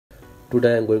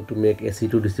Today I am going to make AC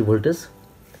to DC voltage.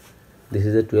 This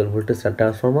is a 12 voltage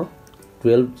transformer.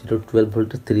 12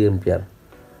 voltage 3 ampere.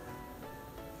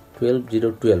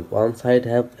 12. One side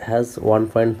has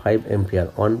 1.5 ampere.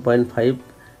 1.5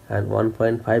 and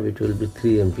 1.5 it will be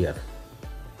 3 ampere.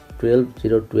 12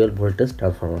 voltage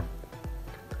transformer.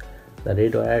 The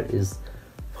red wire is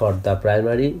for the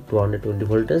primary 220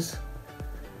 voltage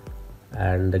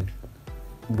and the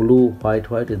blue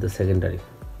white is the secondary.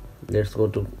 Let's go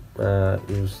to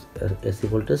use AC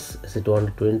voltage, AC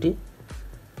 220.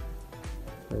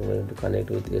 I'm going to connect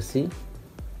with AC.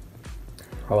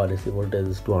 Our AC voltage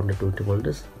is 220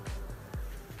 volts.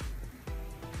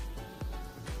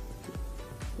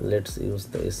 Let's use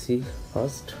the AC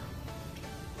first.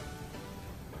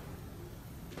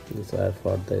 This wire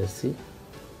for the AC.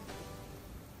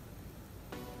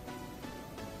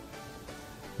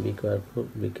 Be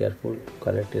careful to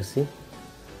connect AC.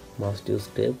 Must use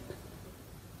tape.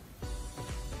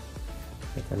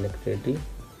 I connect ready.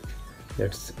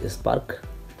 Let's spark.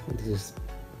 This is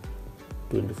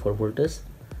 24 volts.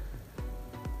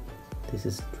 This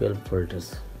is 12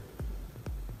 volts.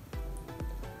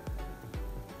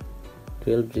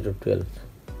 12.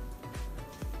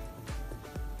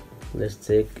 Let's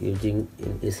check using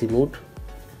in AC mode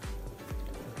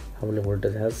how many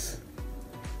voltage has.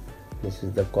 This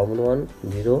is the common one,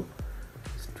 0.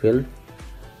 It's 12.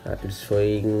 It's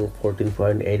showing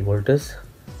 14.8 volts.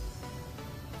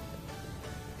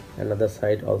 Another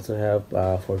side also have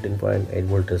 14.8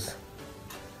 volts.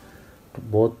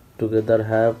 Both together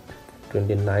have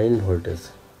 29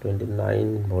 volts.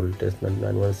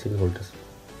 916 volts.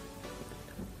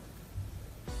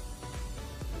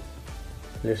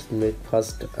 Let's make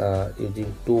first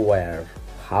using 2 wire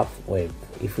half wave.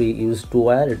 If we use 2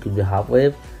 wire it will be half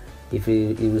wave. If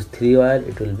we use 3 wire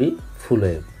it will be full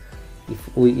wave.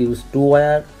 If we use 2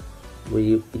 wire it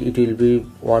will be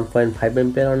 1.5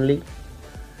 ampere only.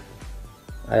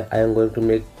 I am going to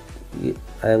make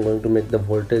the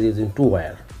voltage using 2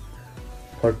 wire.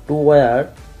 For 2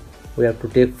 wire we have to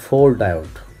take 4 diode.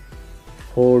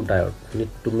 Need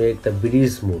to make the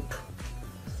bridge mode.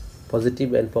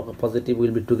 Positive and positive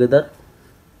will be together.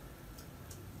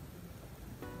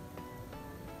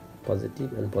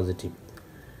 Positive and positive.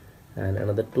 And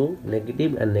another 2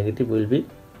 negative and negative will be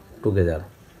together.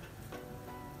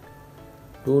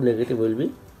 2 negative will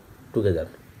be together.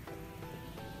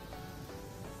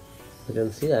 You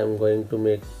can see I am going to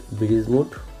make bridge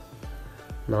mode.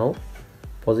 Now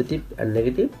positive and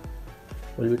negative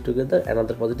will be together.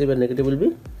 Another positive and negative will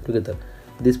be together.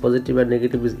 This positive and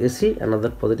negative is AC. Another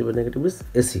positive and negative is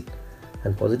AC.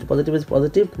 And positive is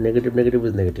positive. Negative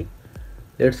is negative.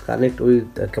 Let's connect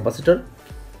with the capacitor.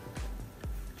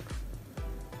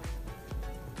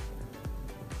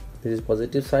 This is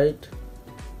positive side.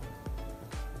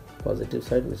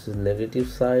 This is negative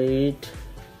side.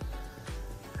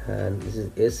 And this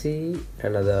is AC.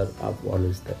 Another up one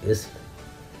is the AC.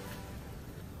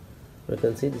 You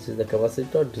can see this is the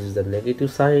capacitor. This is the negative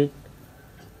side.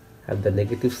 Have the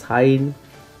negative sign.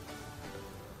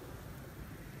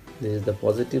 This is the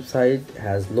positive side,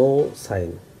 has no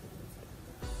sign.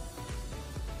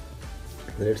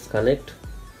 Let's connect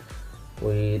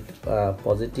with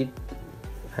positive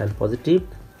and positive.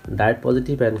 Diode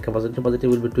positive and capacitor positive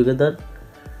will be together.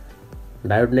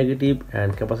 Diode negative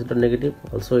and capacitor negative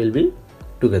also will be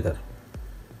together.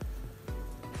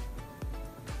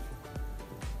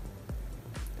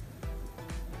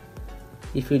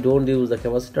 If we don't use the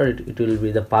capacitor, it will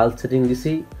be the pulsating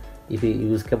DC. If we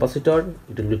use capacitor,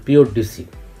 it will be pure DC.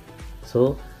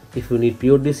 So if we need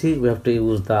pure DC, we have to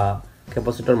use the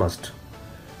capacitor must.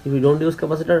 If we don't use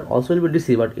capacitor, also will be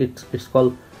DC, but it's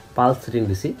called pulsating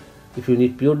DC. If you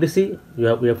need pure DC,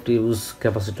 we have to use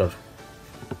capacitor.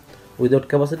 Without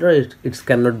capacitor, it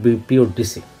cannot be pure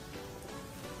DC.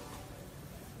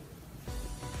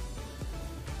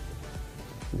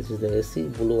 This is the AC.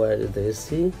 Blue wire is the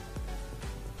AC.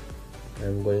 I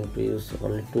am going to use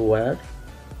only 2 wire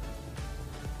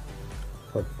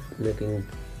for making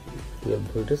 12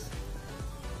 volts.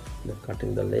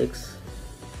 Cutting the legs.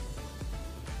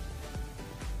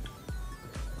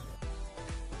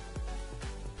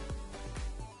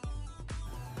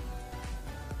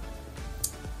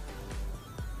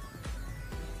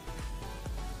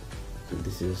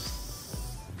 This is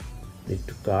need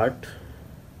to cut.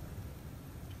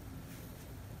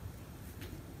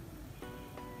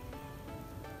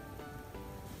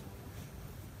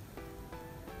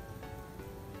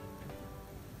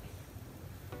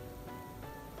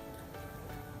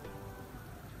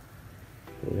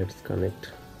 Let's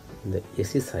connect the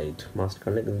AC side. Must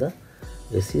connect in the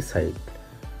AC side.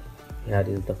 Here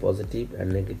is the positive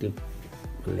and negative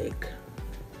leg.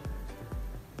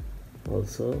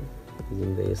 Also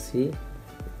using the AC,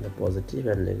 the positive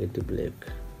and negative leg.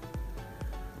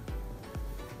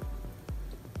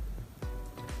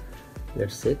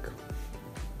 Let's check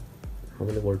how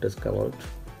many voltage come out.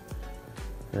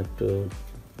 I have to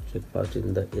check first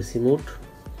in the AC mode.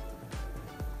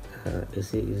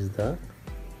 AC is the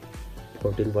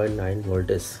 14.9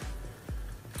 voltage.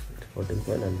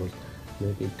 14.9 volts.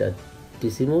 Make it a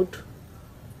DC mode.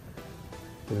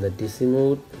 In the DC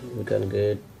mode, we can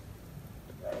get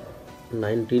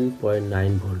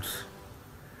 19.9 volts,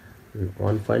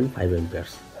 1.5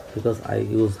 amperes. Because I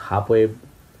use half wave,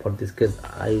 for this case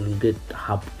I will get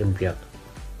half ampere.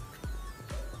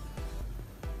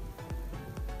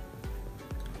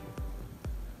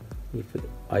 If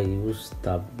I use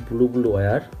the blue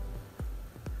wire,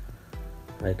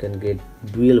 I can get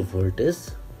dual voltage,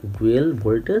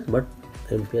 but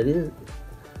ampere is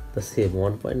the same,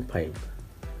 1.5.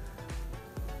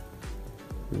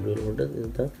 Dual voltage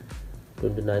is the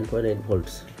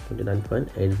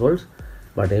 29.8 volts,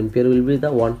 but ampere will be the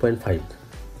 1.5.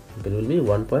 Ampere will be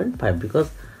 1.5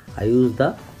 because I use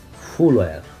the full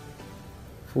wire.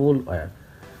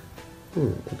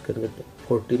 It can get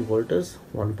 14 volts,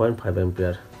 1.5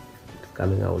 ampere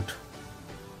coming out.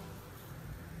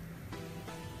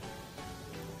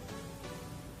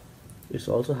 It's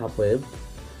also half wave.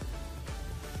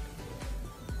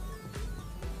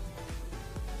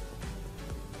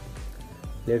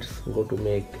 Let's go to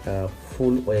make a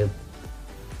full wave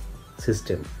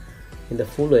system. In the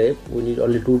full wave, we need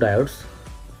only two diodes.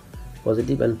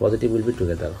 Positive and positive will be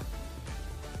together.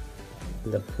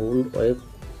 In the full wave,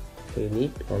 we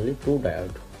need only two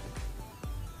diodes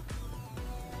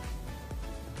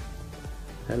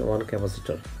and one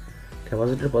capacitor.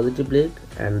 Capacitor positive leg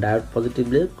and diode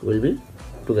positive leg will be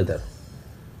together.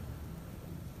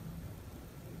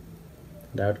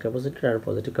 Diode capacitor and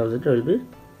positive capacitor will be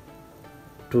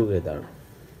together.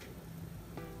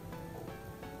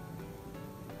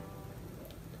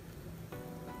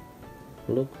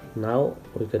 Look, now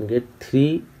we can get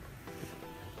three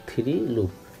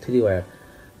wire.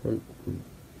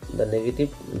 The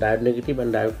negative, diode negative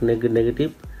and diode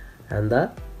negative, and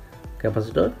the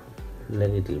capacitor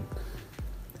negative.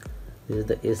 This is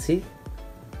the AC,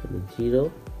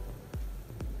 0.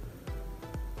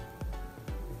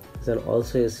 This is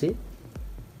also AC.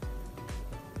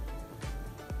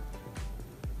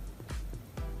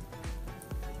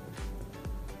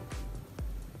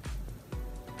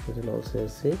 This is also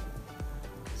AC.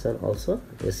 This is also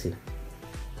AC.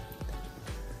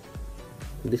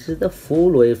 This is the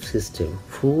full wave system.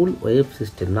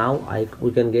 Now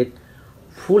we can get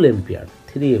full ampere,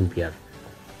 3 ampere.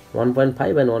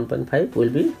 1.5 and 1.5 will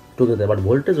be together, but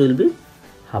voltage will be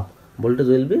half. 12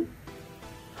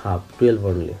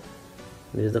 only.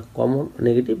 This is the common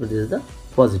negative, this is the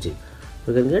positive.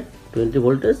 We can get 20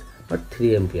 voltage but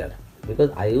 3 ampere because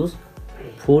I use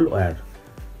full wire.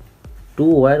 2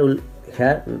 wire will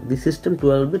here, this system 2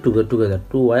 wire will be together.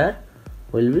 2 wire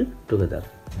will be together.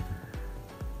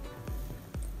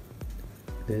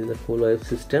 This is the full wave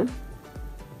system.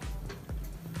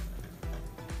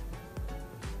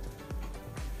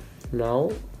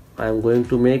 Now I am going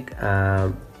to make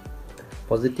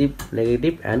positive,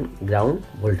 negative and ground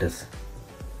voltage.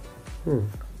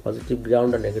 Positive,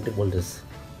 ground and negative voltage.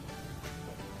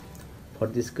 For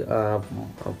this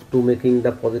to making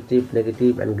the positive,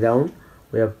 negative and ground,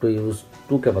 we have to use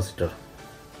two capacitor.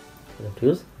 We have to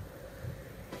use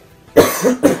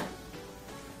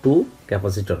two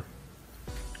capacitor.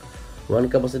 One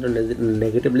capacitor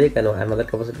negative leg and another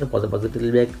capacitor positive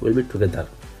leg will be together.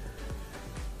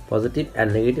 Positive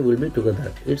and negative will be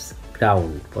together. It's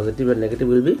ground. Positive and negative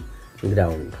will be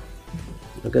ground.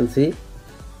 You can see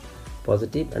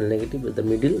positive and negative with the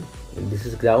middle. This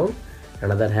is ground.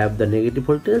 Another have the negative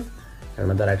voltage.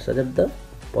 Another right side of the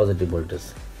positive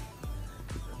voltage.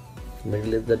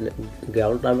 Middle is the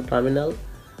ground terminal.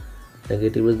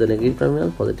 Negative is the negative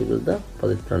terminal. Positive is the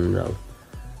positive terminal.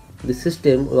 This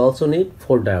system will also need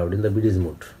 4 diode in the bridge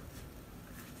mode.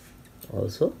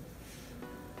 Also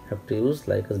have to use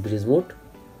like a bridge mode.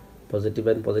 Positive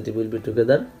and positive will be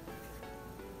together.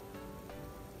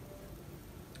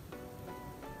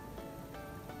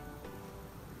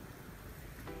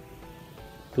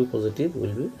 Two positive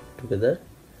will be together.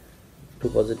 Two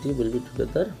positive will be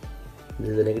together. This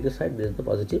is the negative side. This is the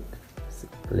positive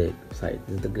leg side.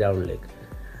 This is the ground leg.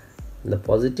 The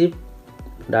positive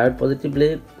diode positive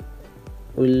leg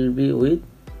will be with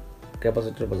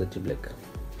capacitor positive leg.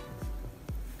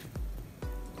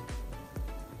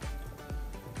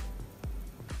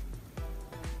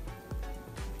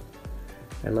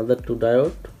 Another two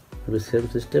diode will be same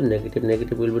system. Negative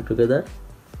negative will be together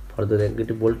for the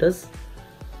negative voltage.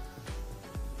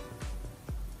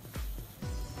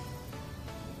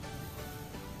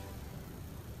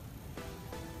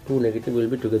 Two negative will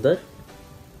be together,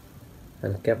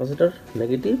 and capacitor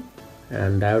negative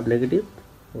and diode negative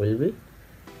will be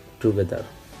together.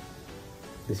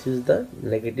 This is the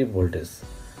negative voltage.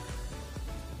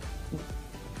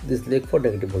 This leg for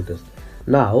negative voltage.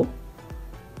 Now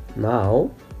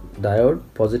diode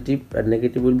positive and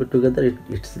negative will be together.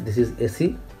 This is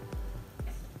AC.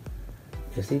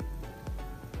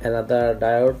 Another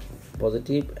diode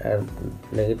positive and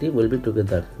negative will be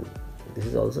together. This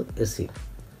is also AC.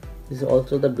 This is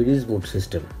also the bridge mode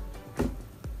system.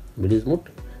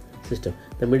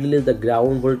 The middle is the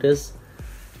ground voltage.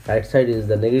 Right side is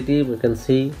the negative. You can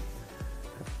see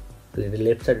the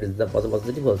left side is the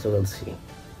positive. Also you can see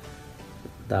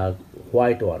the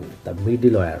white one, the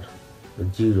middle wire, the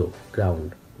 0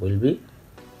 ground will be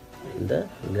the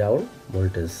ground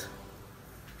voltage.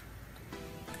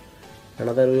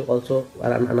 Another we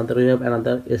have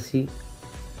another AC,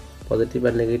 positive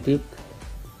and negative.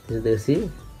 This is the AC,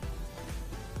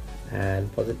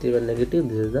 and positive and negative,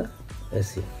 this is the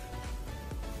AC.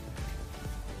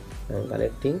 I am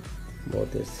connecting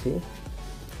both AC.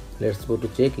 Let's go to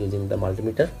check using the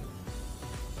multimeter.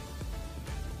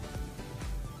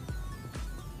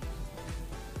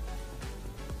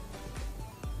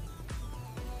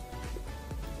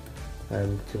 I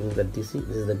am checking the DC.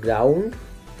 This is the ground.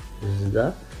 This is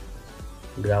the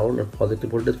ground and positive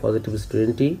voltage. Positive is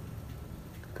 20.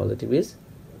 Positive is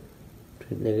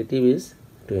 20. Negative is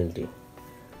 20.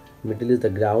 Middle is the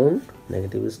ground.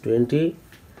 Negative is 20.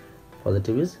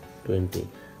 Positive is 20.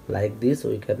 Like this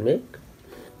we can make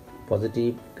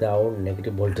positive, ground,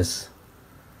 negative voltage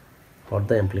for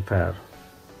the amplifier.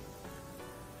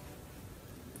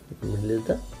 Middle is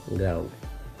the ground.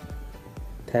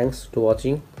 Thanks to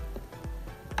watching.